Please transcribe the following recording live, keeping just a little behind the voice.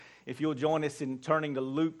if you'll join us in turning to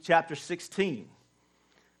Luke chapter 16.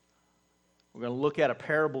 We're going to look at a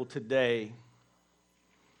parable today.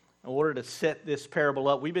 In order to set this parable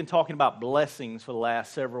up, we've been talking about blessings for the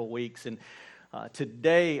last several weeks, and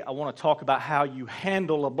today I want to talk about how you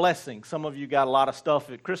handle a blessing. Some of you got a lot of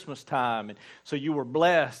stuff at Christmas time, and so you were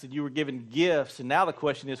blessed and you were given gifts, and now the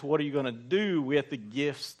question is, what are you going to do with the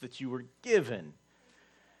gifts that you were given?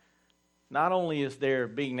 Not only is there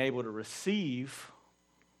being able to receive,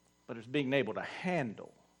 but it's being able to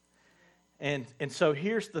handle. And so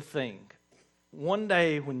here's the thing. One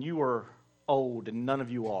day when you are old, and none of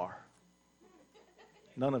you are.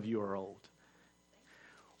 None of you are old.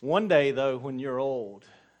 One day, though, when you're old,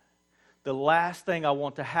 the last thing I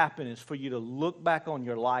want to happen is for you to look back on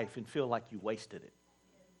your life and feel like you wasted it.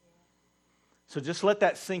 So just let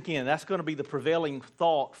that sink in. That's going to be the prevailing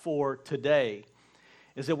thought for today,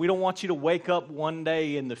 is that we don't want you to wake up one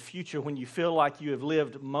day in the future when you feel like you have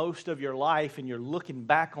lived most of your life and you're looking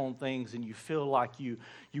back on things and you feel like you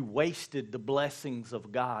wasted the blessings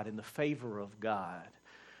of God and the favor of God,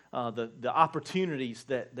 the opportunities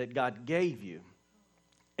that God gave you.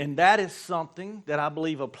 And that is something that I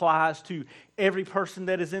believe applies to every person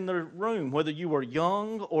that is in the room, whether you are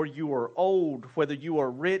young or you are old, whether you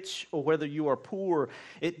are rich or whether you are poor.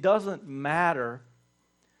 It doesn't matter.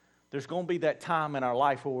 There's going to be that time in our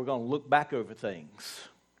life where we're going to look back over things.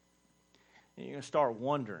 And you're going to start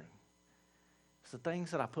wondering, is the things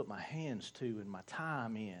that I put my hands to and my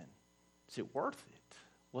time in, is it worth it?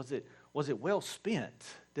 Was it well spent?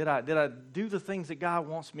 Did I do the things that God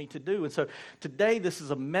wants me to do? And so today this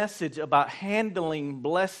is a message about handling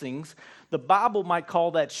blessings. The Bible might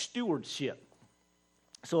call that stewardship.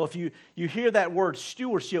 So if you hear that word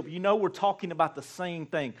stewardship, you know we're talking about the same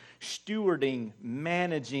thing. Stewarding,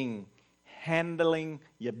 managing, handling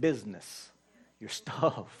your business, your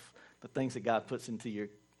stuff, the things that God puts into your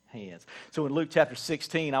hands. So in Luke chapter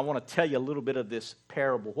 16, I want to tell you a little bit of this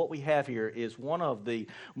parable. What we have here is one of the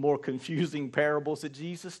more confusing parables that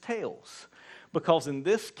Jesus tells. Because in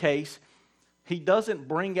this case, he doesn't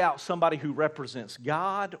bring out somebody who represents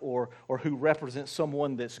God or who represents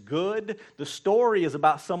someone that's good. The story is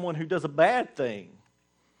about someone who does a bad thing.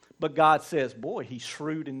 But God says, boy, he's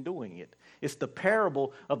shrewd in doing it. It's the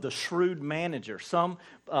parable of the shrewd manager. Some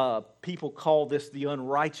people call this the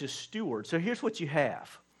unrighteous steward. So here's what you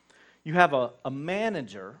have. You have a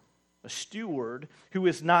manager, a steward, who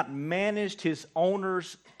has not managed his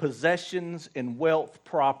owner's possessions and wealth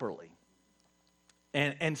properly.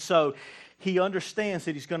 And so he understands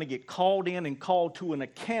that he's going to get called in and called to an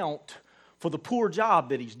account for the poor job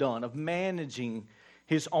that he's done of managing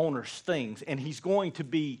his owner's things. And he's going to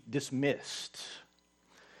be dismissed.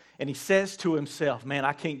 And he says to himself, man,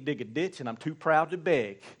 I can't dig a ditch and I'm too proud to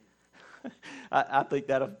beg. I think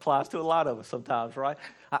that applies to a lot of us sometimes, right?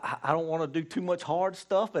 I don't want to do too much hard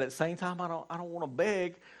stuff, but at the same time, I don't want to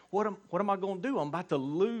beg. What am I going to do? I'm about to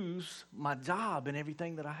lose my job and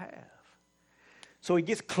everything that I have. So he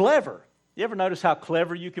gets clever. You ever notice how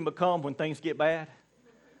clever you can become when things get bad?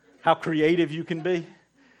 How creative you can be?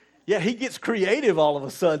 Yeah, he gets creative all of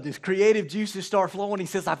a sudden. His creative juices start flowing. He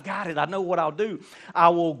says, I've got it. I know what I'll do. I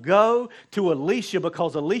will go to Alicia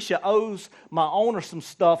because Alicia owes my owner some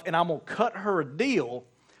stuff, and I'm going to cut her a deal.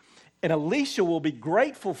 And Alicia will be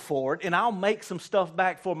grateful for it, and I'll make some stuff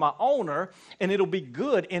back for my owner, and it'll be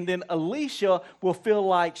good. And then Alicia will feel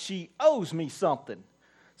like she owes me something.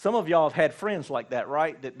 Some of y'all have had friends like that,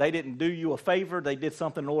 right? That they didn't do you a favor. They did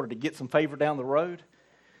something in order to get some favor down the road.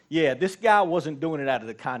 Yeah, this guy wasn't doing it out of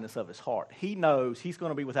the kindness of his heart. He knows he's going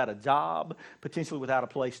to be without a job, potentially without a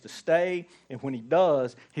place to stay. And when he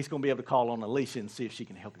does, he's going to be able to call on Alicia and see if she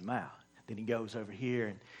can help him out. Then he goes over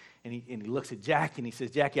here and he looks at Jackie and he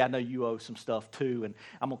says, Jackie, I know you owe some stuff too, and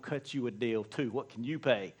I'm going to cut you a deal too. What can you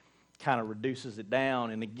pay? Kind of reduces it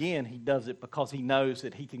down. And again, he does it because he knows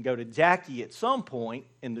that he can go to Jackie at some point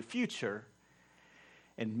in the future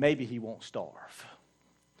and maybe he won't starve.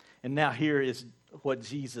 And now here is what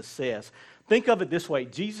Jesus says. Think of it this way.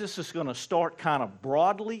 Jesus is going to start kind of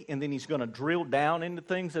broadly, and then he's going to drill down into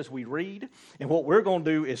things as we read. And what we're going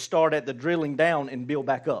to do is start at the drilling down and build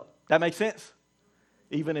back up. That make sense?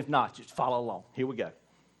 Even if not, just follow along. Here we go.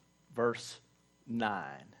 Verse 9.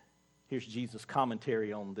 Here's Jesus'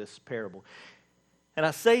 commentary on this parable. And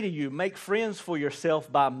I say to you, make friends for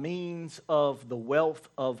yourself by means of the wealth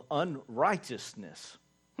of unrighteousness.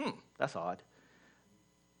 That's odd.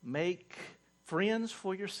 Make friends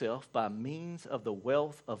for yourself by means of the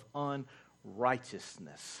wealth of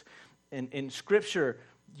unrighteousness. In Scripture,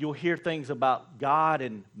 you'll hear things about God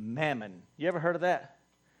and mammon. You ever heard of that?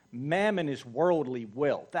 Mammon is worldly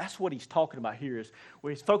wealth. That's what he's talking about here, is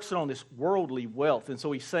where he's focusing on this worldly wealth. And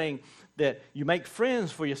so he's saying that you make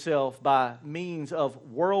friends for yourself by means of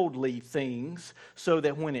worldly things, so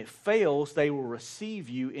that when it fails, they will receive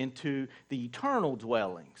you into the eternal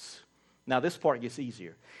dwellings. Now this part gets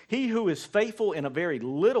easier. He who is faithful in a very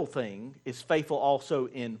little thing is faithful also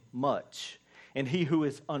in much. And he who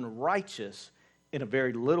is unrighteous in a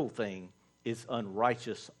very little thing is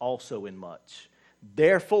unrighteous also in much.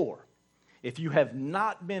 Therefore, if you have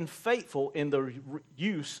not been faithful in the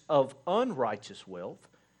use of unrighteous wealth,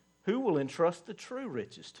 who will entrust the true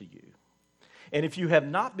riches to you? And if you have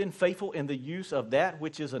not been faithful in the use of that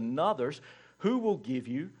which is another's, who will give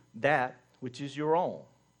you that which is your own?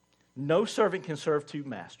 No servant can serve two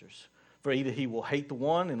masters, for either he will hate the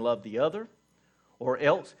one and love the other, or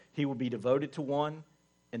else he will be devoted to one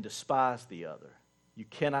and despise the other. You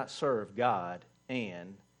cannot serve God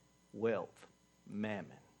and wealth.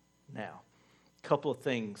 Mammon. Now, a couple of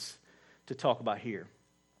things to talk about here.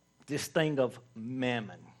 This thing of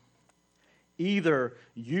mammon. Either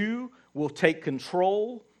you will take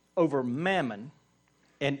control over mammon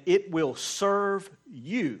and it will serve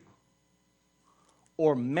you,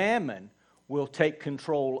 or mammon will take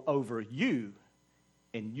control over you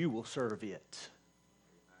and you will serve it.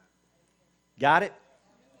 Got it?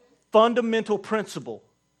 Fundamental principle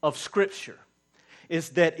of Scripture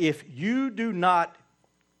is that if you do not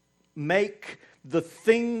make the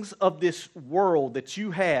things of this world that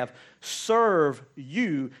you have serve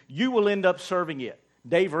you, you will end up serving it.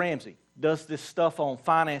 Dave Ramsey does this stuff on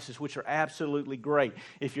finances, which are absolutely great.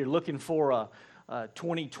 If you're looking for a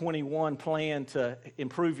 2021 plan to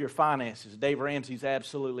improve your finances, Dave Ramsey's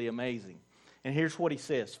absolutely amazing. And here's what he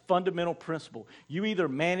says. Fundamental principle. You either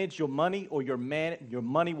manage your money or your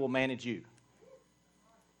money will manage you.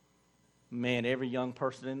 Man, every young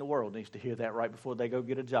person in the world needs to hear that right before they go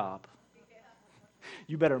get a job. Yeah.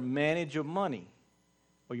 You better manage your money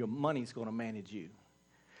or your money's going to manage you.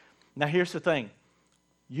 Now here's the thing.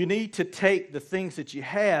 You need to take the things that you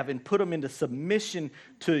have and put them into submission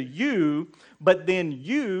to you, but then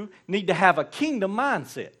you need to have a kingdom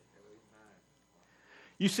mindset.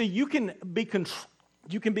 You see, you can be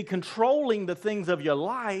controlling the things of your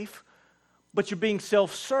life, but you're being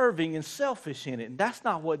self-serving and selfish in it. And that's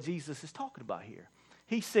not what Jesus is talking about here.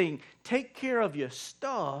 He's saying, take care of your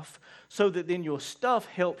stuff so that then your stuff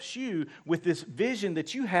helps you with this vision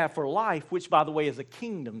that you have for life, which, by the way, is a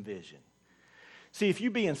kingdom vision. See, if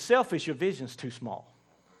you're being selfish, your vision's too small.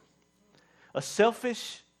 A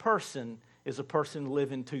selfish person is a person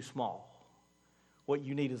living too small. What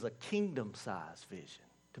you need is a kingdom-sized vision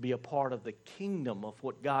to be a part of the kingdom of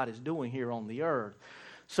what God is doing here on the earth.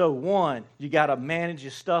 So one, you got to manage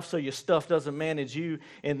your stuff so your stuff doesn't manage you.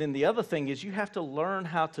 And then the other thing is you have to learn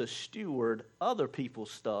how to steward other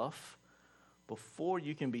people's stuff before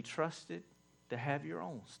you can be trusted to have your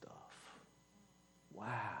own stuff.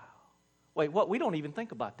 Wow. Wait, what? We don't even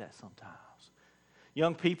think about that sometimes.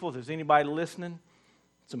 Young people, if there's anybody listening,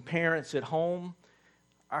 some parents at home,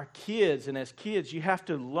 our kids, and as kids, you have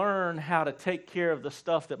to learn how to take care of the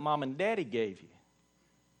stuff that mom and daddy gave you.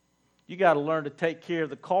 You got to learn to take care of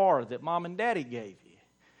the car that mom and daddy gave you.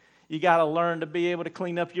 You got to learn to be able to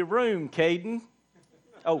clean up your room, Caden.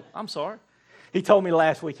 Oh, I'm sorry. He told me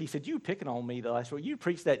last week, he said, you picking on me the last week. You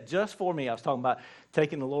preached that just for me. I was talking about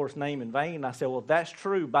taking the Lord's name in vain. And I said, well, if that's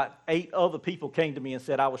true, about 8 other people came to me and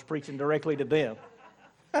said I was preaching directly to them.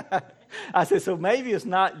 I said, so maybe it's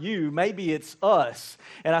not you, maybe it's us.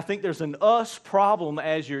 And I think there's an us problem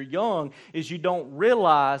as you're young, is you don't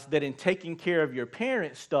realize that in taking care of your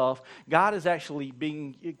parents' stuff, God is actually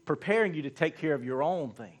preparing you to take care of your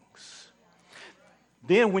own things.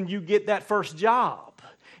 Then when you get that first job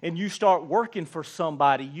and you start working for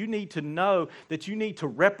somebody, you need to know that you need to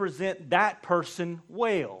represent that person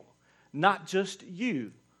well, not just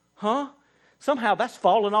you. Huh? Somehow that's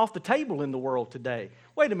fallen off the table in the world today.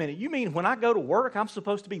 Wait a minute, you mean when I go to work, I'm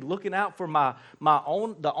supposed to be looking out for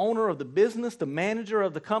the owner of the business, the manager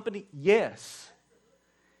of the company? Yes.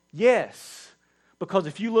 Yes. Because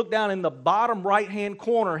if you look down in the bottom right-hand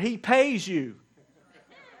corner, he pays you.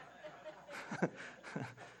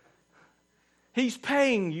 He's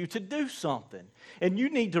paying you to do something. And you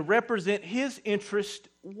need to represent his interest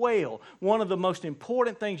well. One of the most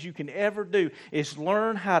important things you can ever do is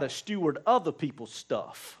learn how to steward other people's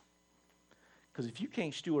stuff. Because if you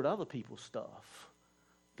can't steward other people's stuff,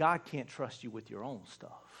 God can't trust you with your own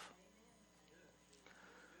stuff.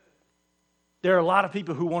 There are a lot of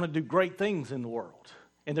people who want to do great things in the world.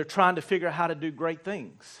 And they're trying to figure out how to do great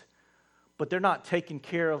things. But they're not taking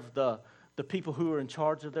care of the people who are in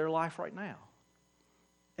charge of their life right now.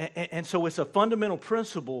 And so it's a fundamental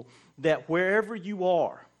principle that wherever you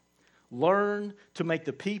are, learn to make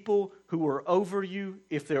the people who are over you,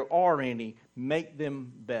 if there are any, make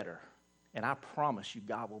them better. And I promise you,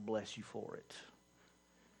 God will bless you for it.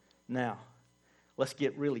 Now, let's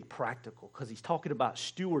get really practical, because he's talking about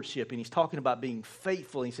stewardship and he's talking about being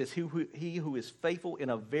faithful. And he says, he who is faithful in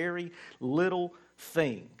a very little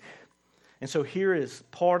thing. And so here is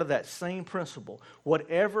part of that same principle.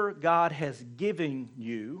 Whatever God has given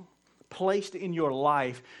you, placed in your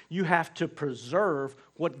life, you have to preserve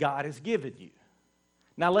what God has given you.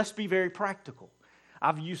 Now let's be very practical.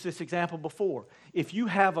 I've used this example before. If you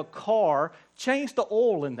have a car, change the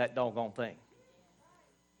oil in that doggone thing.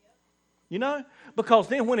 You know? Because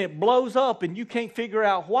then when it blows up and you can't figure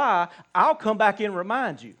out why, I'll come back in and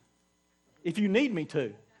remind you if you need me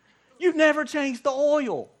to. You've never changed the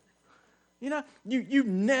oil. You know, you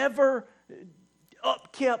never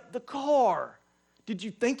upkept the car. Did you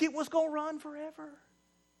think it was going to run forever?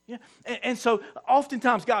 Yeah. And so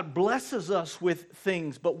oftentimes God blesses us with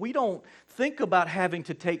things, but we don't think about having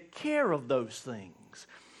to take care of those things.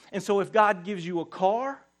 And so if God gives you a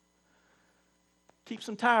car, keep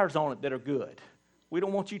some tires on it that are good. We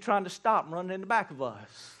don't want you trying to stop and running in the back of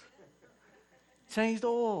us. Change the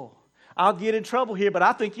oil. I'll get in trouble here, but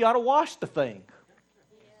I think you ought to wash the thing.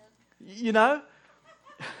 You know?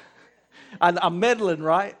 I'm meddling,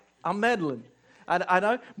 right? I'm meddling. I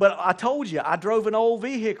know, but I told you, I drove an old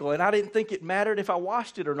vehicle, and I didn't think it mattered if I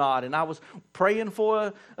washed it or not, and I was praying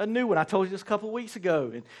for a new one. I told you this a couple of weeks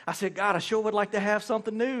ago, and I said, God, I sure would like to have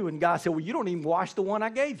something new, and God said, well, you don't even wash the one I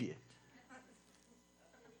gave you.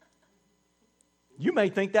 You may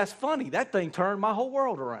think that's funny. That thing turned my whole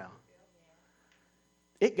world around.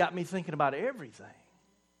 It got me thinking about everything.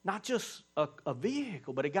 Not just a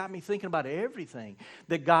vehicle, but it got me thinking about everything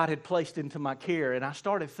that God had placed into my care. And I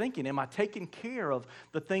started thinking, am I taking care of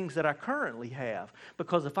the things that I currently have?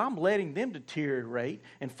 Because if I'm letting them deteriorate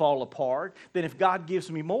and fall apart, then if God gives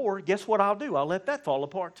me more, guess what I'll do? I'll let that fall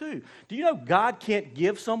apart too. Do you know God can't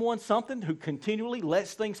give someone something who continually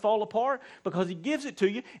lets things fall apart? Because He gives it to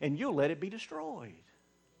you and you'll let it be destroyed.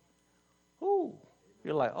 Ooh,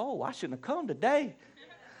 you're like, oh, I shouldn't have come today.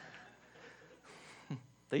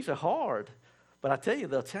 These are hard, but I tell you,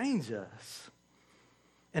 they'll change us.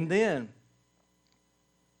 And then,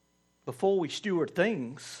 before we steward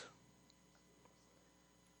things,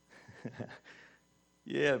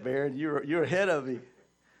 yeah, Baron, you're ahead of me.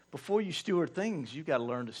 Before you steward things, you've got to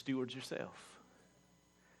learn to steward yourself.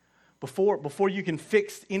 Before you can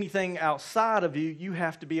fix anything outside of you, you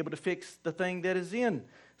have to be able to fix the thing that is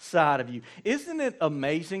inside of you. Isn't it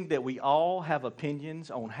amazing that we all have opinions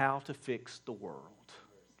on how to fix the world?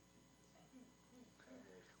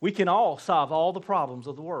 We can all solve all the problems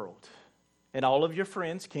of the world. And all of your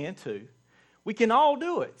friends can too. We can all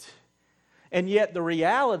do it. And yet the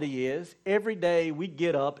reality is, every day we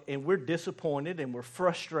get up and we're disappointed and we're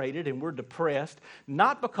frustrated and we're depressed,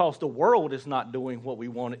 not because the world is not doing what we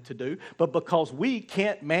want it to do, but because we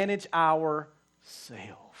can't manage ourselves.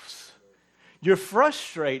 You're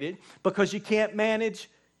frustrated because you can't manage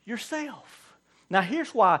yourself. Now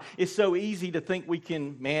here's why it's so easy to think we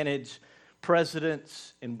can manage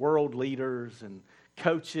presidents and world leaders and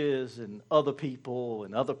coaches and other people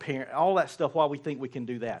and other parents, all that stuff, why we think we can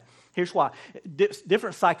do that. Here's why.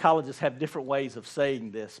 Different psychologists have different ways of saying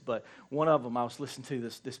this, but one of them I was listening to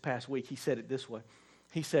this past week, he said it this way.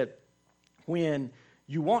 He said, when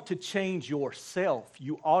you want to change yourself,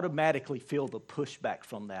 you automatically feel the pushback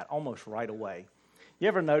from that almost right away. You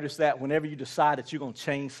ever notice that whenever you decide that you're going to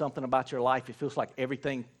change something about your life, it feels like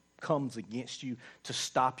everything comes against you to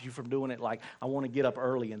stop you from doing it? Like, I want to get up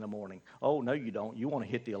early in the morning. Oh, no, you don't. You want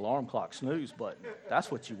to hit the alarm clock snooze button.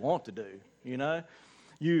 That's what you want to do, you know?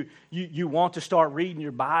 You want to start reading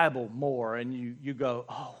your Bible more, and you go,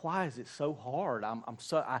 oh, why is it so hard?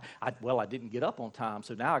 I didn't get up on time,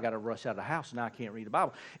 so now I got to rush out of the house, and now I can't read the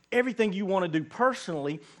Bible. Everything you want to do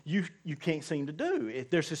personally, you can't seem to do.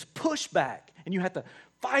 There's this pushback, and you have to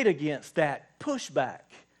fight against that pushback.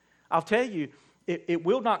 I'll tell you, it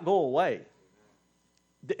will not go away.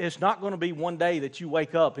 It's not going to be one day that you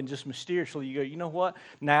wake up and just mysteriously you go, you know what?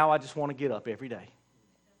 Now I just want to get up every day.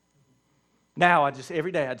 Now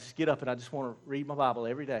every day I just get up and I just want to read my Bible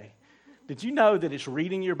every day. Did you know that it's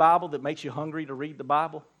reading your Bible that makes you hungry to read the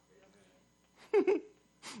Bible?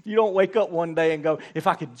 You don't wake up one day and go, if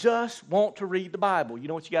I could just want to read the Bible. You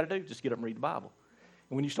know what you got to do? Just get up and read the Bible.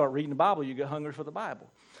 And when you start reading the Bible, you get hungry for the Bible.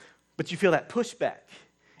 But you feel that pushback.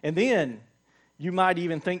 And then you might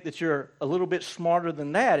even think that you're a little bit smarter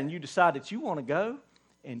than that, and you decide that you want to go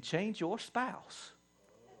and change your spouse.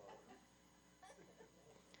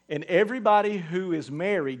 And everybody who is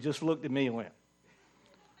married just looked at me and went,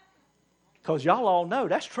 because y'all all know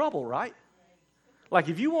that's trouble, right? Like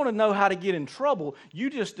if you want to know how to get in trouble, you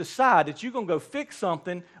just decide that you're going to go fix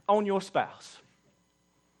something on your spouse.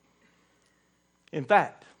 In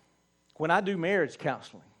fact, when I do marriage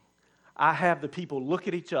counseling, I have the people look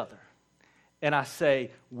at each other and I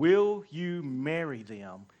say, will you marry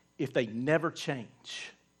them if they never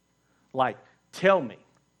change? Like, tell me,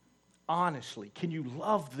 honestly, can you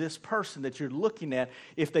love this person that you're looking at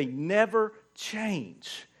if they never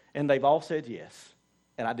change? And they've all said yes.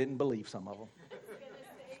 And I didn't believe some of them.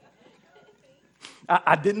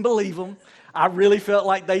 I didn't believe them. I really felt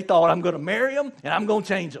like they thought I'm going to marry them and I'm going to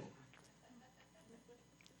change them.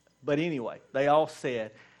 But anyway, they all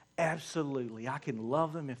said, absolutely, I can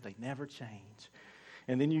love them if they never change.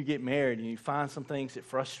 And then you get married and you find some things that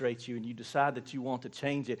frustrate you and you decide that you want to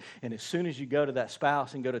change it. And as soon as you go to that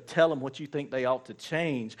spouse and go to tell them what you think they ought to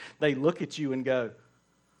change, they look at you and go,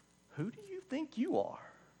 who do you think you are?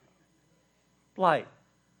 Like,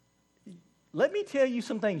 let me tell you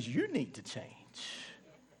some things you need to change.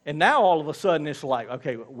 And now all of a sudden it's like,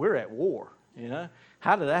 okay, we're at war, you know?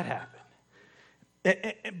 How did that happen?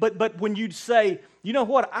 But when you say, you know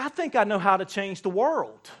what, I think I know how to change the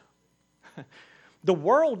world. The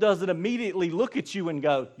world doesn't immediately look at you and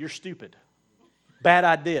go, you're stupid. Bad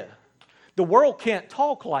idea. The world can't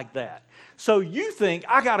talk like that. So you think,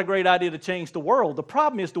 I got a great idea to change the world. The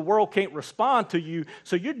problem is the world can't respond to you,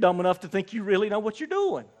 so you're dumb enough to think you really know what you're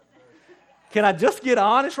doing. Can I just get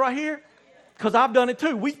honest right here? Because I've done it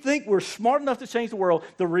too. We think we're smart enough to change the world.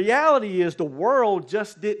 The reality is the world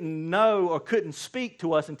just didn't know or couldn't speak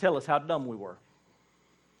to us and tell us how dumb we were.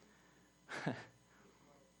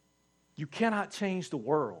 You cannot change the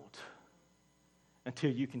world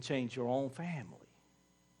until you can change your own family.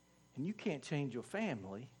 And you can't change your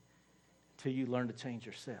family until you learn to change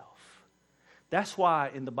yourself. That's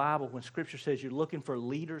why in the Bible, when Scripture says you're looking for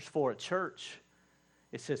leaders for a church,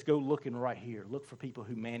 it says, go looking right here. Look for people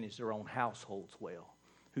who manage their own households well,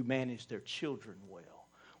 who manage their children well.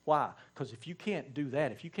 Why? Because if you can't do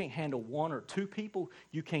that, if you can't handle one or two people,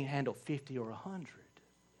 you can't handle 50 or 100.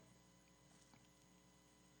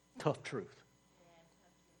 Tough truth.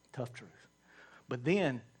 Tough truth. But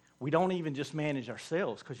then, we don't even just manage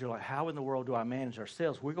ourselves, because you're like, how in the world do I manage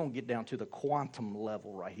ourselves? We're going to get down to the quantum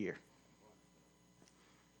level right here.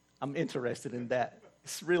 I'm interested in that.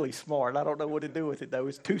 It's really smart. I don't know what to do with it, though.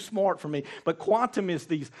 It's too smart for me. But quantum is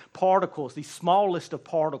these particles, these smallest of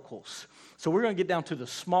particles. So we're going to get down to the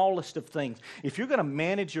smallest of things. If you're going to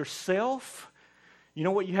manage yourself, you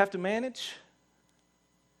know what you have to manage?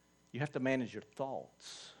 You have to manage your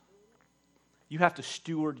thoughts. You have to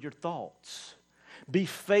steward your thoughts. Be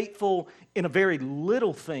faithful in a very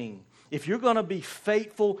little thing. If you're going to be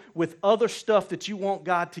faithful with other stuff that you want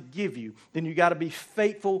God to give you, then you got to be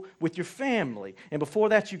faithful with your family. And before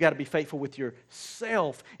that, you got to be faithful with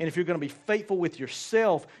yourself. And if you're going to be faithful with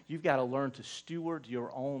yourself, you've got to learn to steward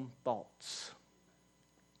your own thoughts.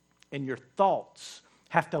 And your thoughts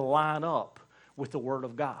have to line up with the Word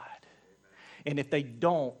of God. And if they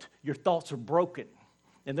don't, your thoughts are broken.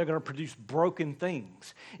 And they're going to produce broken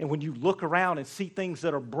things. And when you look around and see things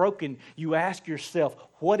that are broken, you ask yourself,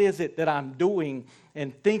 what is it that I'm doing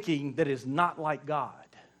and thinking that is not like God?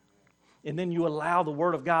 And then you allow the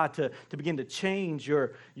Word of God to begin to change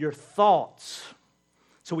your thoughts.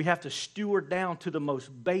 So we have to steward down to the most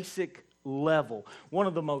basic level. One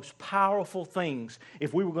of the most powerful things,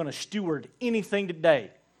 if we were going to steward anything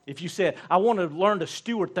today, if you said, I want to learn to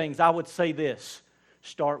steward things, I would say this: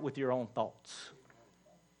 start with your own thoughts.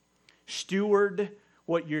 Steward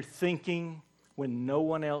what you're thinking when no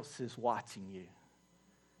one else is watching you,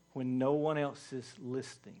 when no one else is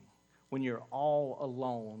listening, when you're all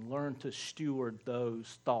alone. Learn to steward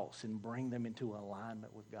those thoughts and bring them into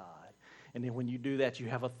alignment with God. And then when you do that, you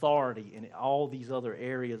have authority in all these other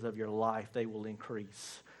areas of your life. They will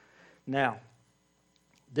increase. Now,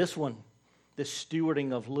 this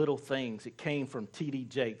stewarding of little things, it came from T.D.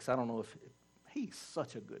 Jakes. I don't know if he's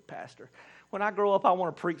such a good pastor. When I grow up, I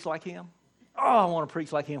want to preach like him. Oh, I want to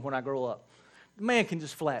preach like him when I grow up. The man can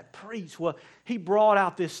just flat preach. Well, he brought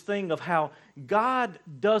out this thing of how God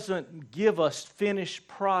doesn't give us finished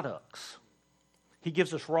products. He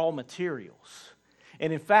gives us raw materials.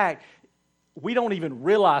 And in fact, we don't even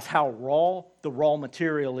realize how raw the raw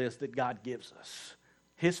material is that God gives us.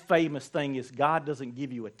 His famous thing is God doesn't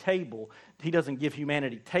give you a table. He doesn't give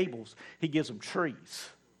humanity tables. He gives them trees.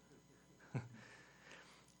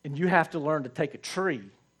 And you have to learn to take a tree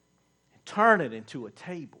and turn it into a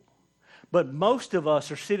table. But most of us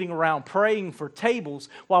are sitting around praying for tables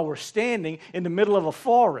while we're standing in the middle of a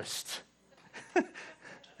forest.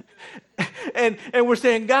 And we're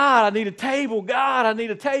saying, God, I need a table. God, I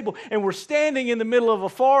need a table. And we're standing in the middle of a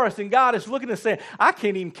forest, and God is looking at us saying, I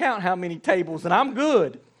can't even count how many tables, and I'm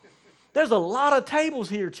good. There's a lot of tables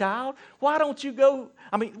here, child. Why don't you go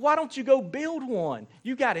build one?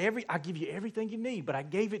 I give you everything you need, but I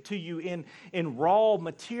gave it to you in raw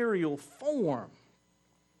material form.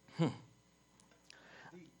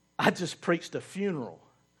 I just preached a funeral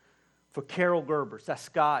for Carol Gerbers. That's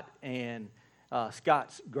Scott and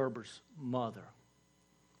Scott's Gerber's mother.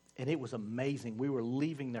 And it was amazing. We were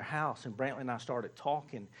leaving their house, and Brantley and I started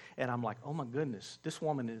talking, and I'm like, oh my goodness, this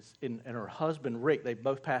woman and her husband, Rick, they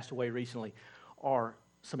both passed away recently, are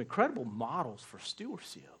some incredible models for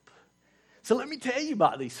stewardship. So let me tell you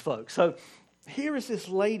about these folks. So here is this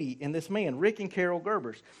lady and this man, Rick and Carol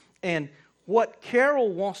Gerbers, and what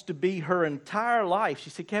Carol wants to be her entire life.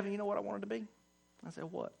 She said, Kevin, you know what I wanted to be? I said,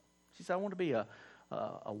 what? She said, I want to be a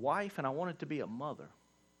wife, and I wanted to be a mother.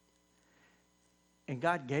 And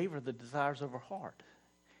God gave her the desires of her heart.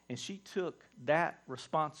 And she took that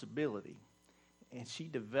responsibility, and she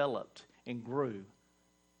developed and grew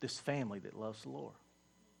this family that loves the Lord.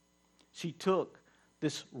 She took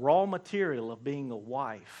this raw material of being a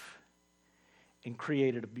wife and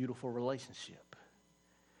created a beautiful relationship.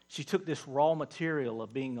 She took this raw material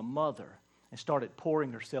of being a mother and started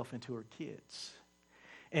pouring herself into her kids.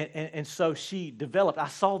 And so she developed. I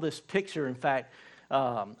saw this picture, in fact.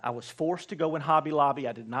 I was forced to go in Hobby Lobby.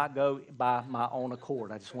 I did not go by my own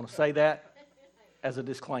accord. I just want to say that as a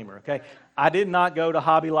disclaimer, okay? I did not go to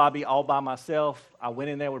Hobby Lobby all by myself. I went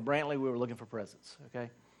in there with Brantley. We were looking for presents, okay?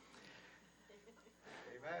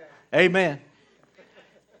 Amen.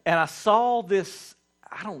 And I saw this,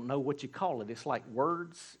 I don't know what you call it. It's like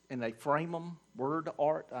words, and they frame them, word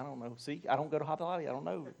art. I don't know. See, I don't go to Hobby Lobby. I don't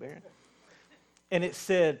know, Baron. And it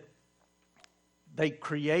said, they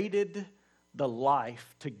created the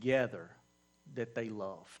life together that they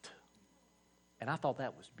loved. And I thought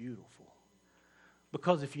that was beautiful.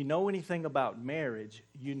 Because if you know anything about marriage,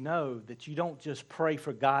 you know that you don't just pray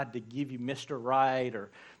for God to give you Mr. Right or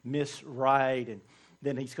Miss Right, and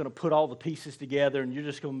then He's going to put all the pieces together, and you're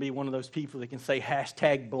just going to be one of those people that can say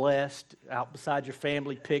 #blessed out beside your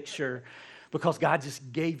family picture because God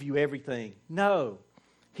just gave you everything. No,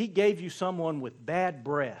 He gave you someone with bad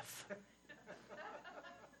breath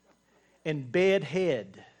and bad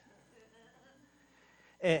head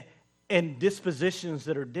and dispositions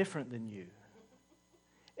that are different than you.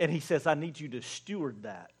 And He says, I need you to steward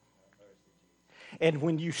that. And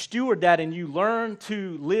when you steward that and you learn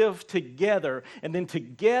to live together, and then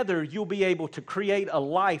together you'll be able to create a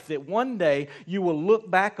life that one day you will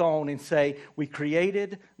look back on and say, we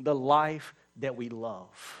created the life that we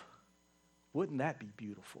love. Wouldn't that be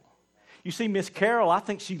beautiful? You see, Miss Carol, I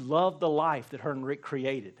think she loved the life that her and Rick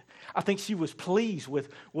created. I think she was pleased with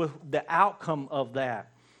the outcome of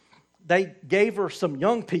that. They gave her some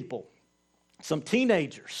young people, some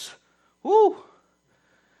teenagers. Woo!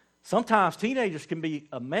 Sometimes teenagers can be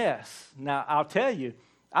a mess. Now, I'll tell you,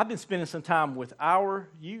 I've been spending some time with our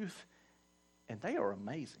youth, and they are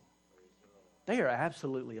amazing. They are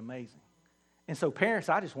absolutely amazing. And so, parents,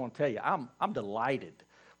 I just want to tell you, I'm delighted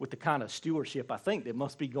with the kind of stewardship I think that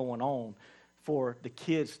must be going on for the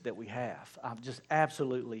kids that we have. I'm just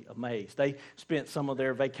absolutely amazed. They spent some of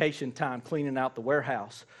their vacation time cleaning out the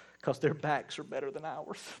warehouse because their backs are better than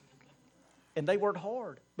ours. And they worked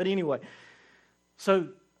hard. But anyway, so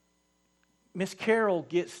Miss Carol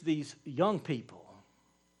gets these young people.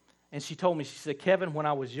 And she told me, she said, Kevin, when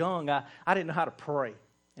I was young, I didn't know how to pray.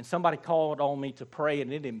 And somebody called on me to pray,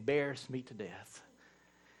 and it embarrassed me to death.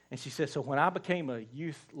 And she said, so when I became a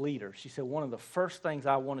youth leader, she said, one of the first things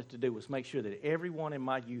I wanted to do was make sure that everyone in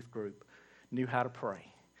my youth group knew how to pray.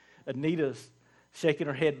 Anita's shaking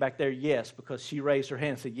her head back there, yes, because she raised her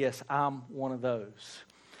hand and said, yes, I'm one of those.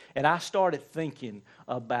 And I started thinking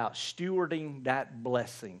about stewarding that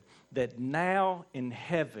blessing, that now in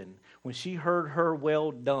heaven, when she heard her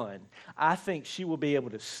well done, I think she will be able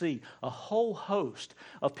to see a whole host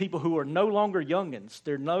of people who are no longer youngins.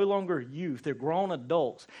 They're no longer youth. They're grown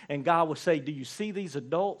adults. And God will say, do you see these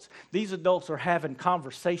adults? These adults are having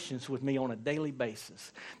conversations with me on a daily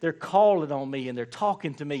basis. They're calling on me and they're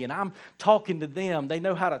talking to me and I'm talking to them. They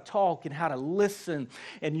know how to talk and how to listen.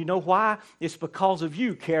 And you know why? It's because of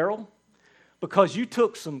you, Carol. Because you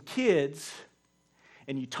took some kids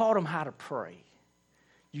and you taught them how to pray.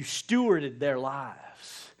 You stewarded their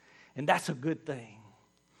lives. And that's a good thing.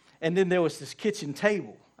 And then there was this kitchen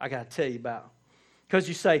table I got to tell you about. Because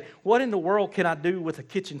you say, what in the world can I do with a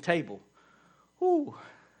kitchen table? Ooh,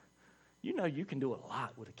 you know you can do a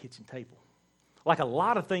lot with a kitchen table. Like a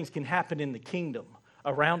lot of things can happen in the kingdom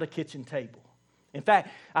around a kitchen table. In fact,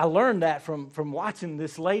 I learned that from watching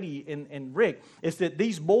this lady and Rick, is that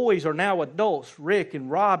these boys are now adults, Rick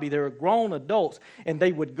and Robbie, they're grown adults, and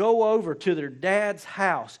they would go over to their dad's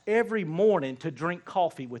house every morning to drink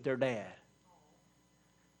coffee with their dad.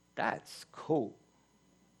 That's cool.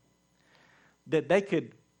 That they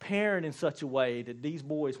could parent in such a way that these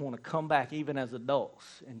boys want to come back even as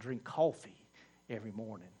adults and drink coffee every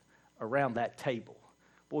morning around that table.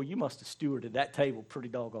 Boy, you must have stewarded that table pretty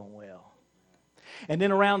doggone well. And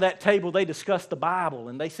then around that table, they discussed the Bible,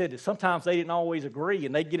 and they said that sometimes they didn't always agree,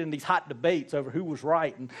 and they'd get in these hot debates over who was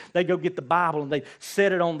right, and they'd go get the Bible, and they'd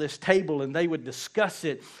set it on this table, and they would discuss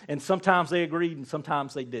it, and sometimes they agreed, and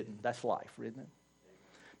sometimes they didn't. That's life, isn't it?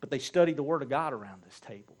 But they studied the Word of God around this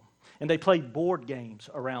table. And they played board games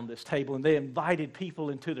around this table, and they invited people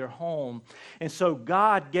into their home. And so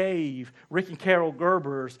God gave Rick and Carol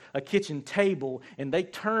Gerbers a kitchen table, and they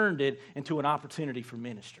turned it into an opportunity for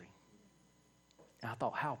ministry. And I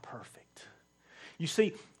thought, how perfect. You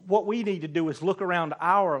see, what we need to do is look around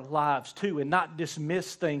our lives too and not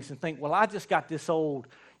dismiss things and think, well, I just got this old,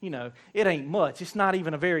 it ain't much. It's not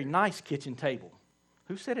even a very nice kitchen table.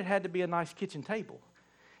 Who said it had to be a nice kitchen table?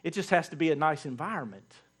 It just has to be a nice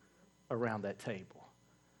environment around that table.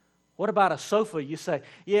 What about a sofa? You say,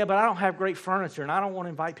 yeah, but I don't have great furniture and I don't want to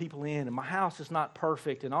invite people in and my house is not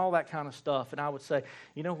perfect and all that kind of stuff. And I would say,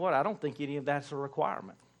 you know what? I don't think any of that's a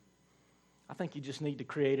requirement. I think you just need to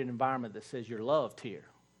create an environment that says you're loved here,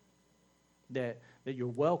 that you're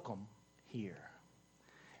welcome here,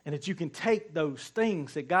 and that you can take those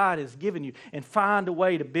things that God has given you and find a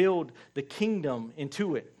way to build the kingdom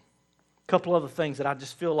into it. A couple other things that I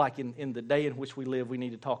just feel like in the day in which we live we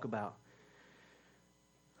need to talk about.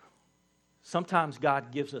 Sometimes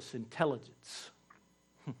God gives us intelligence,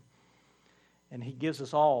 and He gives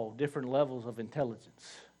us all different levels of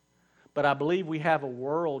intelligence. But I believe we have a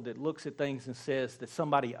world that looks at things and says that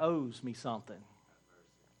somebody owes me something.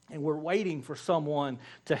 And we're waiting for someone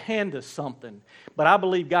to hand us something. But I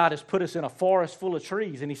believe God has put us in a forest full of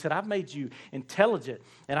trees. And He said, I've made you intelligent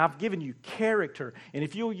and I've given you character. And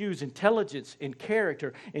if you'll use intelligence and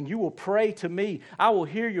character and you will pray to me, I will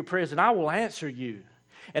hear your prayers and I will answer you.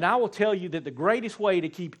 And I will tell you that the greatest way to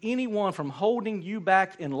keep anyone from holding you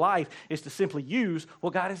back in life is to simply use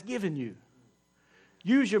what God has given you.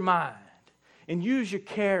 Use your mind and use your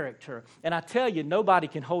character. And I tell you, nobody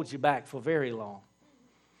can hold you back for very long.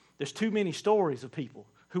 There's too many stories of people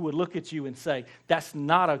who would look at you and say, that's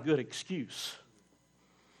not a good excuse.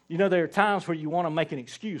 There are times where you want to make an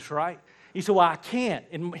excuse, right? You say, well, I can't,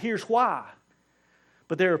 and here's why.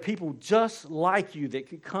 But there are people just like you that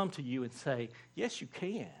could come to you and say, yes, you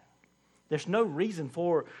can. There's no reason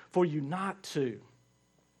for you not to.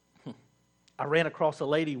 I ran across a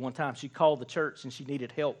lady one time. She called the church and she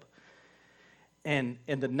needed help. And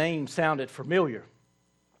the name sounded familiar.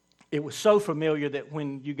 It was so familiar that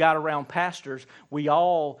when you got around pastors, we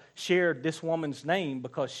all shared this woman's name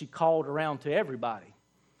because she called around to everybody.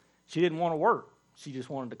 She didn't want to work. She just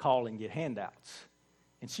wanted to call and get handouts.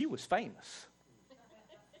 And she was famous.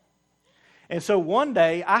 And so one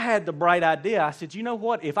day, I had the bright idea. I said, you know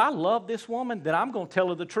what? If I love this woman, then I'm going to tell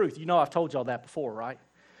her the truth. I've told y'all that before, right?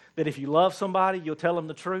 That if you love somebody, you'll tell them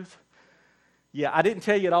the truth. Yeah, I didn't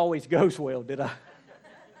tell you it always goes well, did I?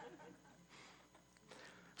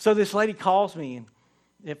 So this lady calls me, and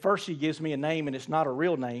at first she gives me a name, and it's not a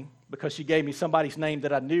real name because she gave me somebody's name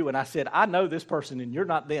that I knew, and I said, I know this person, and you're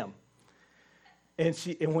not them. And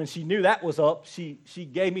when she knew that was up, she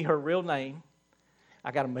gave me her real name. I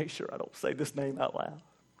got to make sure I don't say this name out loud.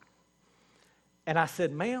 And I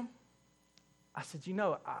said, ma'am,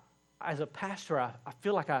 as a pastor, I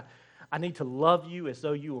feel like I need to love you as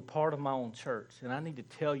though you were part of my own church, and I need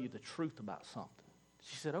to tell you the truth about something.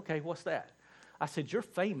 She said, okay, what's that? I said, you're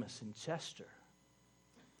famous in Chester.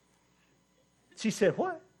 She said,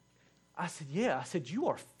 what? I said, yeah. I said, you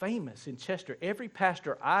are famous in Chester. Every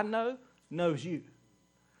pastor I know knows you.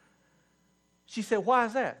 She said, why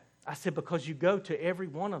is that? I said, because you go to every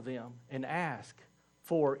one of them and ask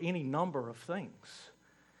for any number of things.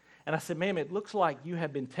 And I said, ma'am, it looks like you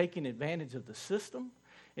have been taking advantage of the system,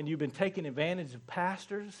 and you've been taking advantage of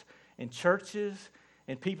pastors and churches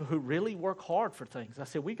and people who really work hard for things. I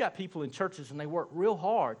said, we got people in churches, and they work real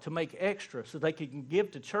hard to make extra so they can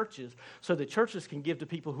give to churches, so that churches can give to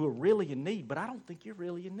people who are really in need. But I don't think you're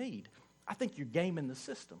really in need. I think you're gaming the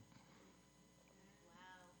system.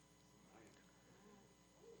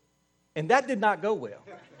 And that did not go well.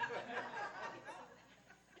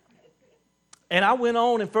 And I went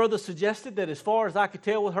on and further suggested that as far as I could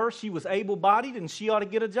tell with her, she was able-bodied and she ought to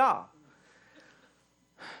get a job.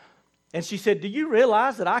 And she said, do you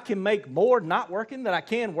realize that I can make more not working than I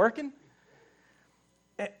can working?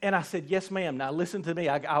 And I said, yes, ma'am. Now listen to me.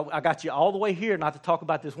 I got you all the way here not to talk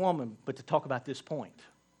about this woman, but to talk about this point.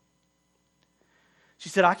 She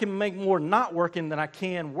said, I can make more not working than I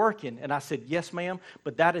can working. And I said, yes, ma'am,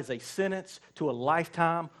 but that is a sentence to a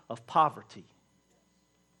lifetime of poverty.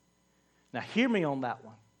 Now hear me on that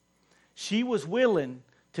one. She was willing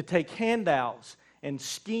to take handouts and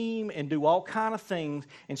scheme and do all kind of things,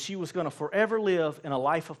 and she was going to forever live in a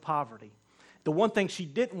life of poverty. The one thing she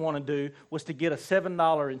didn't want to do was to get a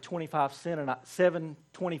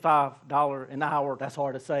 $7.25 an hour, that's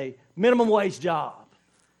hard to say, minimum wage job.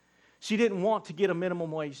 She didn't want to get a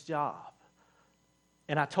minimum wage job.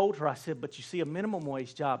 And I told her, I said, but you see, a minimum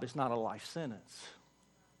wage job is not a life sentence.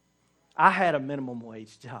 I had a minimum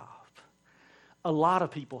wage job. A lot of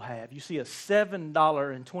people have. You see, a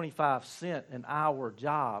 $7.25 an hour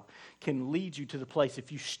job can lead you to the place,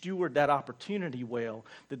 if you steward that opportunity well,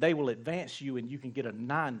 that they will advance you and you can get a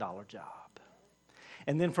 $9 job.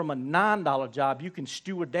 And then from a $9 job, you can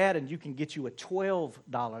steward that and you can get you a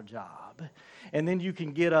 $12 job. And then you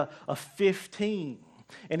can get a $15.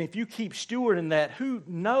 And if you keep stewarding that, who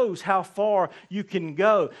knows how far you can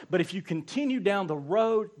go. But if you continue down the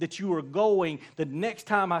road that you are going, the next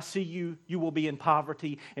time I see you, you will be in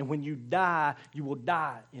poverty. And when you die, you will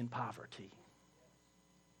die in poverty.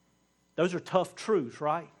 Those are tough truths,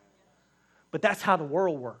 right? But that's how the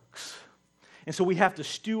world works. And so we have to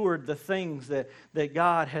steward the things that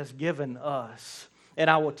God has given us. And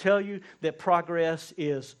I will tell you that progress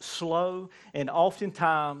is slow, and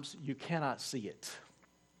oftentimes you cannot see it.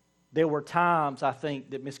 There were times, I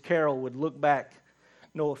think, that Miss Carol would look back,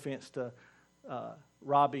 no offense to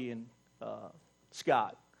Robbie and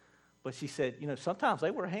Scott, but she said, sometimes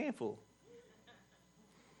they were a handful.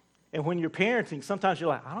 And when you're parenting, sometimes you're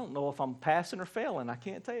like, I don't know if I'm passing or failing. I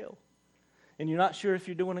can't tell. And you're not sure if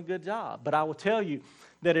you're doing a good job. But I will tell you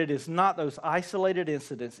that it is not those isolated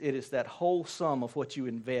incidents. It is that whole sum of what you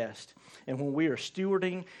invest. And when we are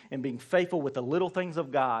stewarding and being faithful with the little things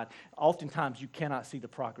of God, oftentimes you cannot see the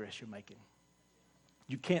progress you're making.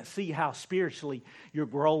 You can't see how spiritually you're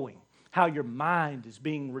growing, how your mind is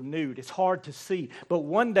being renewed. It's hard to see. But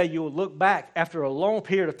one day you'll look back after a long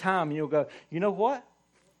period of time and you'll go, you know what?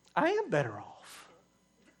 I am better off.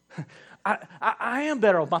 I am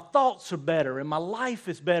better off. My thoughts are better, and my life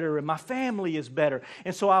is better, and my family is better.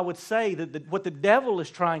 And so I would say that what the devil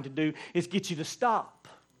is trying to do is get you to stop,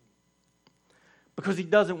 because he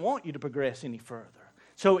doesn't want you to progress any further.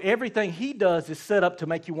 So everything he does is set up to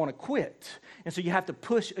make you want to quit. And so you have to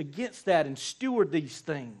push against that and steward these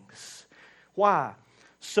things. Why?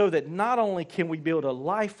 So that not only can we build a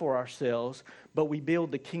life for ourselves, but we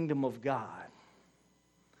build the kingdom of God.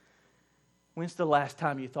 When's the last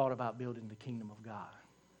time you thought about building the kingdom of God?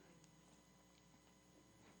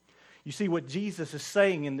 You see, what Jesus is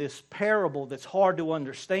saying in this parable that's hard to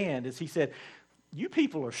understand is he said, you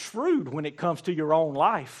people are shrewd when it comes to your own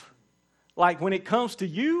life. Like when it comes to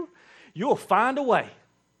you, you'll find a way.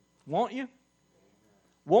 Won't you?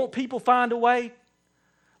 Won't people find a way?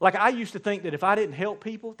 Like I used to think that if I didn't help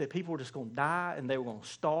people, that people were just going to die and they were going to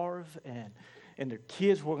starve and their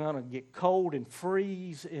kids were going to get cold and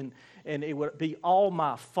freeze, and it would be all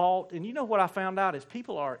my fault. And you know what I found out is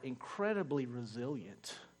people are incredibly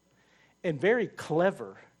resilient and very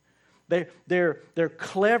clever. They're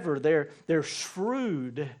clever. They're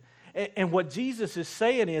shrewd. And what Jesus is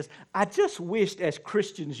saying is, I just wished as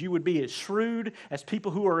Christians you would be as shrewd as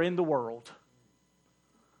people who are in the world.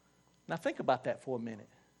 Now think about that for a minute.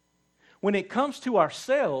 When it comes to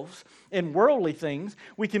ourselves and worldly things,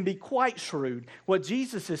 we can be quite shrewd. What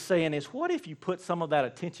Jesus is saying is, what if you put some of that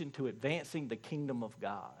attention to advancing the kingdom of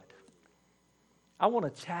God? I want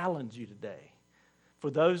to challenge you today.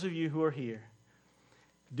 For those of you who are here,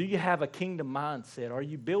 do you have a kingdom mindset? Are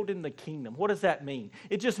you building the kingdom? What does that mean?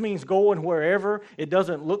 It just means going wherever it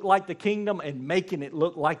doesn't look like the kingdom and making it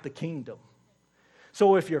look like the kingdom.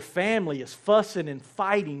 So if your family is fussing and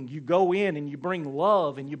fighting, you go in and you bring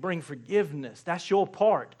love and you bring forgiveness. That's your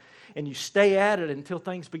part. And you stay at it until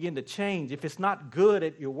things begin to change. If it's not good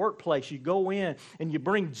at your workplace, you go in and you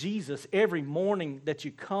bring Jesus every morning that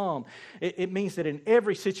you come. It means that in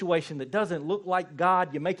every situation that doesn't look like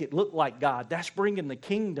God, you make it look like God. That's bringing the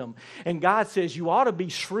kingdom. And God says you ought to be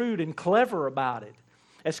shrewd and clever about it.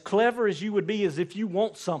 As clever as you would be as if you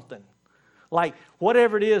want something. Like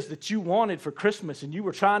whatever it is that you wanted for Christmas and you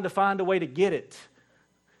were trying to find a way to get it,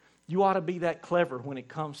 you ought to be that clever when it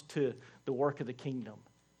comes to the work of the kingdom.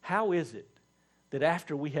 How is it that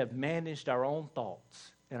after we have managed our own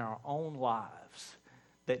thoughts and our own lives,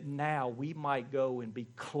 that now we might go and be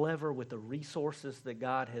clever with the resources that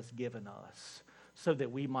God has given us so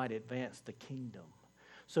that we might advance the kingdom,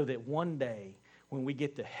 so that one day when we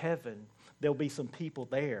get to heaven, there'll be some people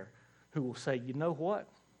there who will say, you know what?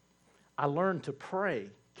 I learned to pray,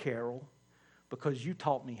 Carol, because you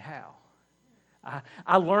taught me how.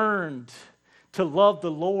 I learned to love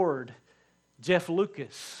the Lord, Jeff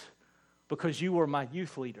Lucas, because you were my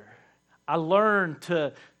youth leader. I learned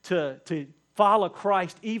to follow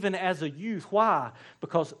Christ even as a youth. Why?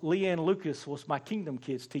 Because Leanne Lucas was my Kingdom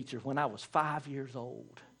Kids teacher when I was 5 years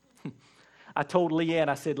old. I told Leanne,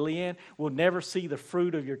 I said, Leanne, we'll never see the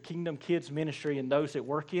fruit of your Kingdom Kids ministry and those that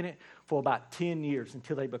work in it for about 10 years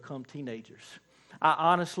until they become teenagers. I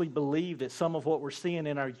honestly believe that some of what we're seeing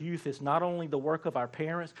in our youth is not only the work of our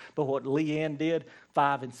parents, but what Leanne did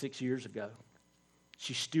 5 and 6 years ago.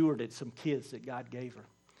 She stewarded some kids that God gave her.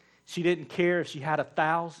 She didn't care if she had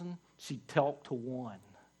 1,000, she talked to one.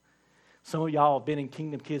 Some of y'all have been in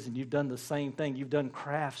Kingdom Kids and you've done the same thing. You've done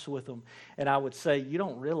crafts with them. And I would say you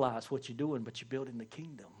don't realize what you're doing, but you're building the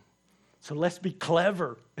kingdom. So let's be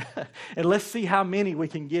clever and let's see how many we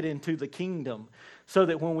can get into the kingdom so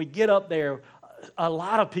that when we get up there, a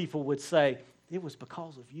lot of people would say, it was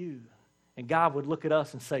because of you. And God would look at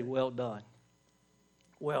us and say, well done.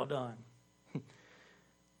 Well done.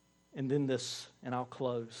 And then this, and I'll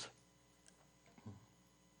close.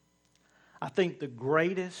 I think the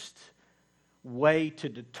greatest way to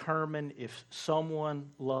determine if someone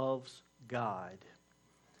loves God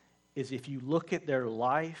is if you look at their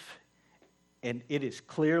life and it is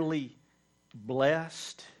clearly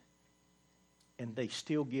blessed and they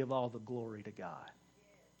still give all the glory to God.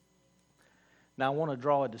 Now, I want to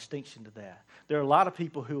draw a distinction to that. There are a lot of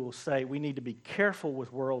people who will say we need to be careful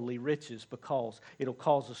with worldly riches because it'll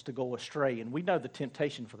cause us to go astray. And we know the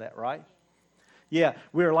temptation for that, right? Yeah,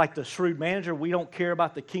 we're like the shrewd manager. We don't care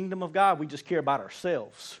about the kingdom of God. We just care about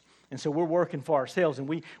ourselves. And so we're working for ourselves, and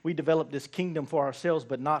we develop this kingdom for ourselves,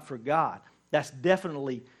 but not for God. That's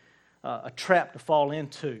definitely a trap to fall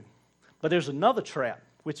into. But there's another trap,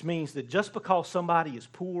 which means that just because somebody is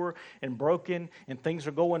poor and broken and things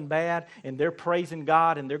are going bad and they're praising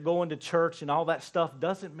God and they're going to church and all that stuff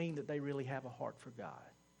doesn't mean that they really have a heart for God.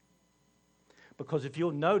 Because if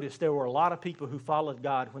you'll notice, there were a lot of people who followed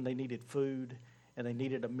God when they needed food and they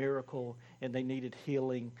needed a miracle and they needed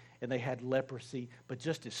healing and they had leprosy. But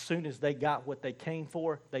just as soon as they got what they came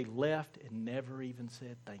for, they left and never even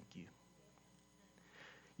said thank you.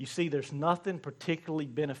 You see, there's nothing particularly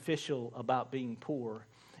beneficial about being poor.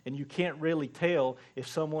 And you can't really tell if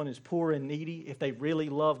someone is poor and needy, if they really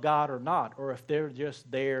love God or not, or if they're just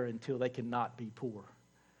there until they cannot be poor,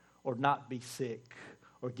 or not be sick,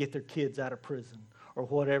 or get their kids out of prison, or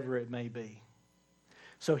whatever it may be.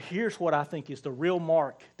 So here's what I think is the real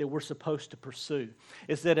mark that we're supposed to pursue,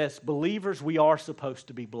 is that as believers, we are supposed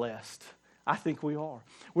to be blessed. I think we are.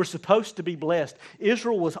 We're supposed to be blessed.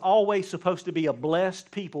 Israel was always supposed to be a blessed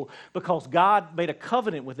people because God made a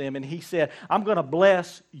covenant with them and He said, I'm going to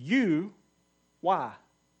bless you. Why?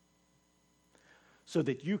 So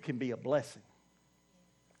that you can be a blessing.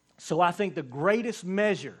 So I think the greatest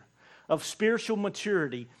measure of spiritual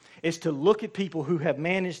maturity is to look at people who have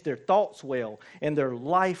managed their thoughts well and their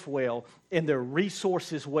life well and their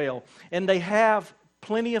resources well. And they have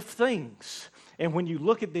plenty of things. And when you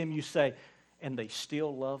look at them, you say, and they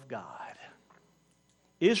still love God.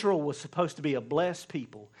 Israel was supposed to be a blessed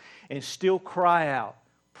people and still cry out,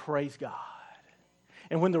 praise God.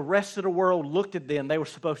 And when the rest of the world looked at them, they were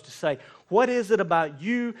supposed to say, what is it about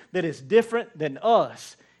you that is different than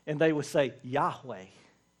us? And they would say, Yahweh,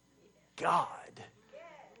 God,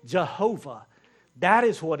 Jehovah. That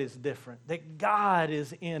is what is different, that God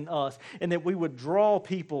is in us, and that we would draw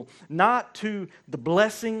people not to the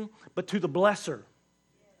blessing, but to the blesser.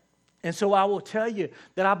 And so I will tell you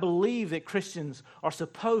that I believe that Christians are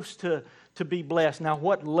supposed to be blessed. Now,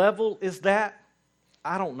 what level is that?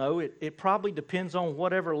 I don't know. It probably depends on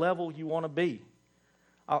whatever level you want to be.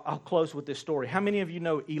 I'll close with this story. How many of you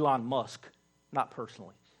know Elon Musk? Not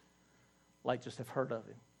personally. Like just have heard of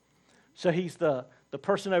him. So he's the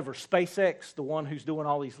person over SpaceX, the one who's doing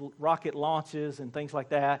all these rocket launches and things like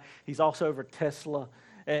that. He's also over Tesla.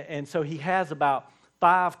 And so he has about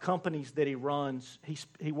 5 companies that he runs.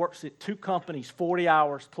 He works at 2 companies 40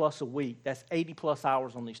 hours plus a week. That's 80 plus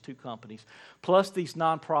hours on these 2 companies. Plus these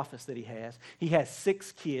nonprofits that he has. He has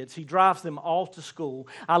 6 kids. He drives them all to school.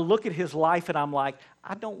 I look at his life and I'm like,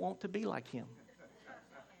 I don't want to be like him.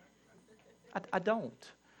 I don't.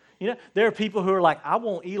 You know, there are people who are like, I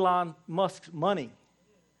want Elon Musk's money.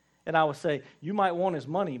 And I would say, you might want his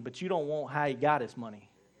money, but you don't want how he got his money.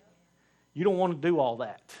 You don't want to do all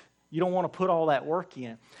that. You don't want to put all that work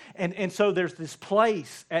in. And so there's this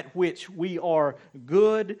place at which we are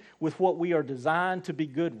good with what we are designed to be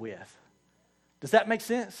good with. Does that make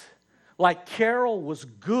sense? Like Carol was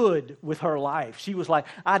good with her life. She was like,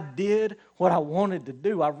 I did what I wanted to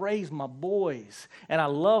do. I raised my boys, and I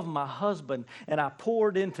loved my husband, and I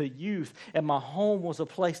poured into youth, and my home was a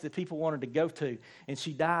place that people wanted to go to. And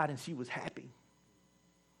she died, and she was happy.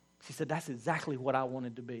 She said, that's exactly what I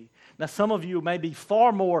wanted to be. Now, some of you may be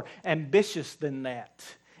far more ambitious than that,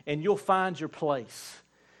 and you'll find your place.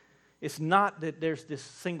 It's not that there's this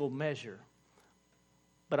single measure,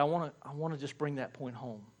 but I want to just bring that point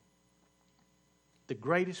home. The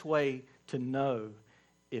greatest way to know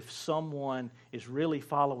if someone is really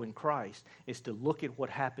following Christ is to look at what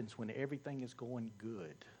happens when everything is going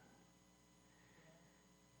good.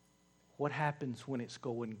 What happens when it's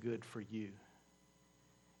going good for you?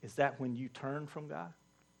 Is that when you turn from God?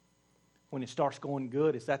 When it starts going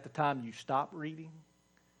good, is that the time you stop reading?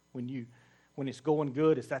 When it's going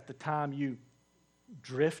good, is that the time you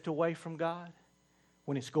drift away from God?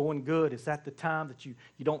 When it's going good, is that the time that you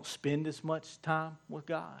don't spend as much time with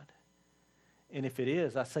God? And if it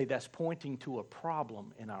is, I say that's pointing to a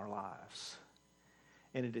problem in our lives.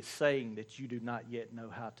 And it is saying that you do not yet know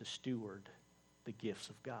how to steward the gifts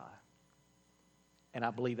of God. And I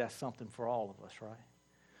believe that's something for all of us, right?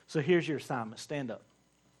 So here's your assignment. Stand up.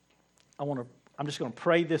 I'm just going to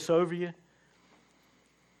pray this over you.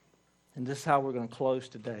 And this is how we're going to close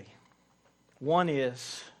today. One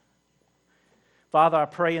is, Father, I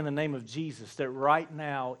pray in the name of Jesus that right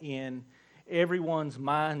now in everyone's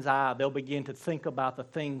mind's eye, they'll begin to think about the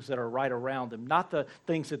things that are right around them. Not the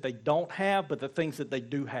things that they don't have, but the things that they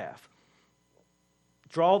do have.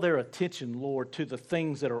 Draw their attention, Lord, to the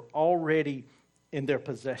things that are already in their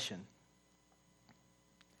possession.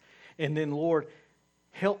 And then, Lord,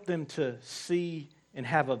 help them to see and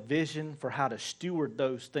have a vision for how to steward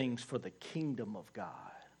those things for the kingdom of God.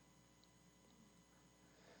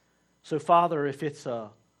 So, Father, if it's a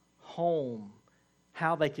home,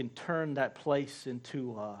 how they can turn that place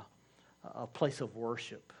into a place of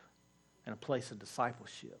worship and a place of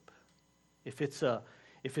discipleship. If it's a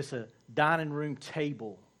dining room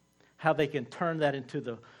table, how they can turn that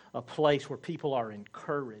into a place where people are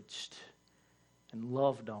encouraged and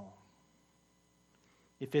loved on.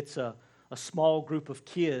 If it's a small group of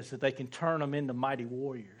kids, that they can turn them into mighty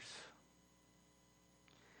warriors.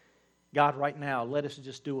 God, right now, let us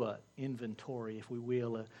just do an inventory, if we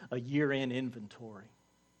will, a year-end inventory.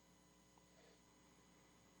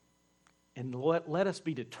 And let us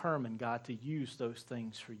be determined, God, to use those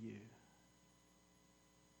things for you.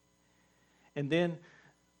 And then,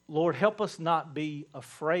 Lord, help us not be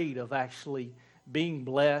afraid of actually being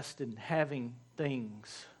blessed and having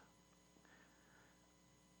things.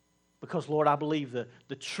 Because, Lord, I believe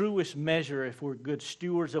the truest measure, if we're good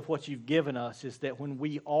stewards of what you've given us, is that when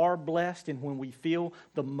we are blessed and when we feel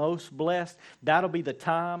the most blessed, that'll be the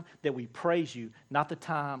time that we praise you, not the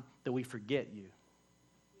time that we forget you.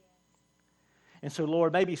 And so,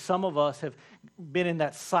 Lord, maybe some of us have been in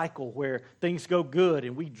that cycle where things go good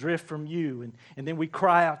and we drift from you, and then we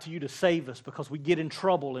cry out to you to save us because we get in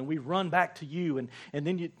trouble and we run back to you, and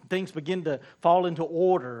then things begin to fall into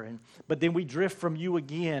order, but then we drift from you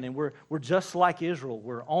again, and we're just like Israel.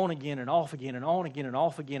 We're on again and off again and on again and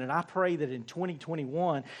off again. And I pray that in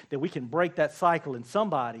 2021 that we can break that cycle in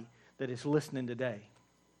somebody that is listening today.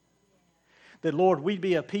 That, Lord, we'd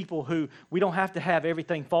be a people who we don't have to have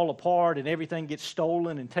everything fall apart and everything get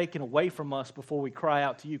stolen and taken away from us before we cry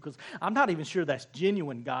out to you. Because I'm not even sure that's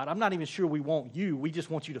genuine, God. I'm not even sure we want you. We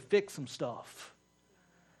just want you to fix some stuff.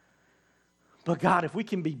 But, God, if we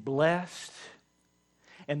can be blessed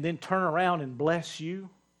and then turn around and bless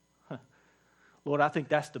you, Lord, I think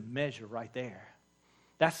that's the measure right there.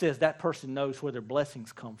 That says that person knows where their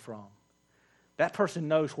blessings come from. That person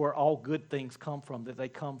knows where all good things come from, that they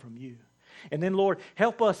come from you. And then, Lord,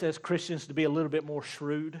 help us as Christians to be a little bit more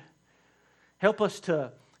shrewd. Help us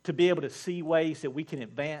to be able to see ways that we can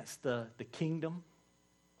advance the kingdom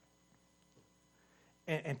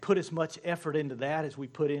and put as much effort into that as we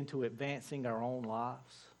put into advancing our own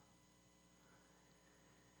lives.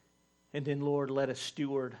 And then, Lord, let us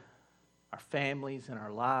steward our families and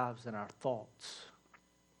our lives and our thoughts.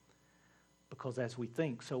 Because as we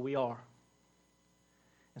think, so we are.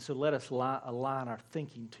 And so let us align our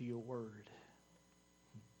thinking to your word.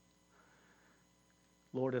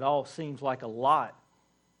 Lord, it all seems like a lot,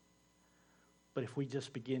 but if we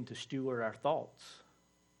just begin to steward our thoughts,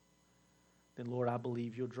 then, Lord, I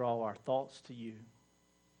believe you'll draw our thoughts to you,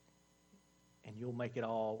 and you'll make it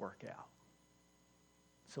all work out.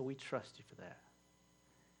 So we trust you for that.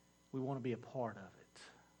 We want to be a part of it.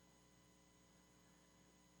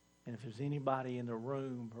 And if there's anybody in the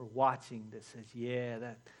room or watching that says, yeah,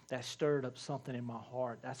 that stirred up something in my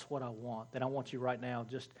heart, that's what I want, then I want you right now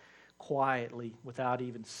just quietly, without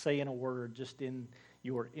even saying a word, just in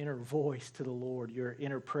your inner voice to the Lord, your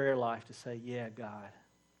inner prayer life, to say, yeah, God,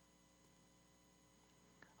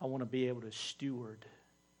 I want to be able to steward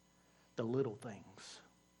the little things.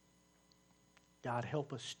 God,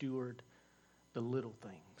 help us steward the little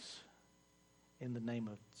things. In the name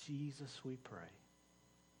of Jesus we pray.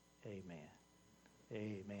 Amen.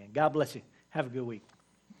 Amen. God bless you. Have a good week.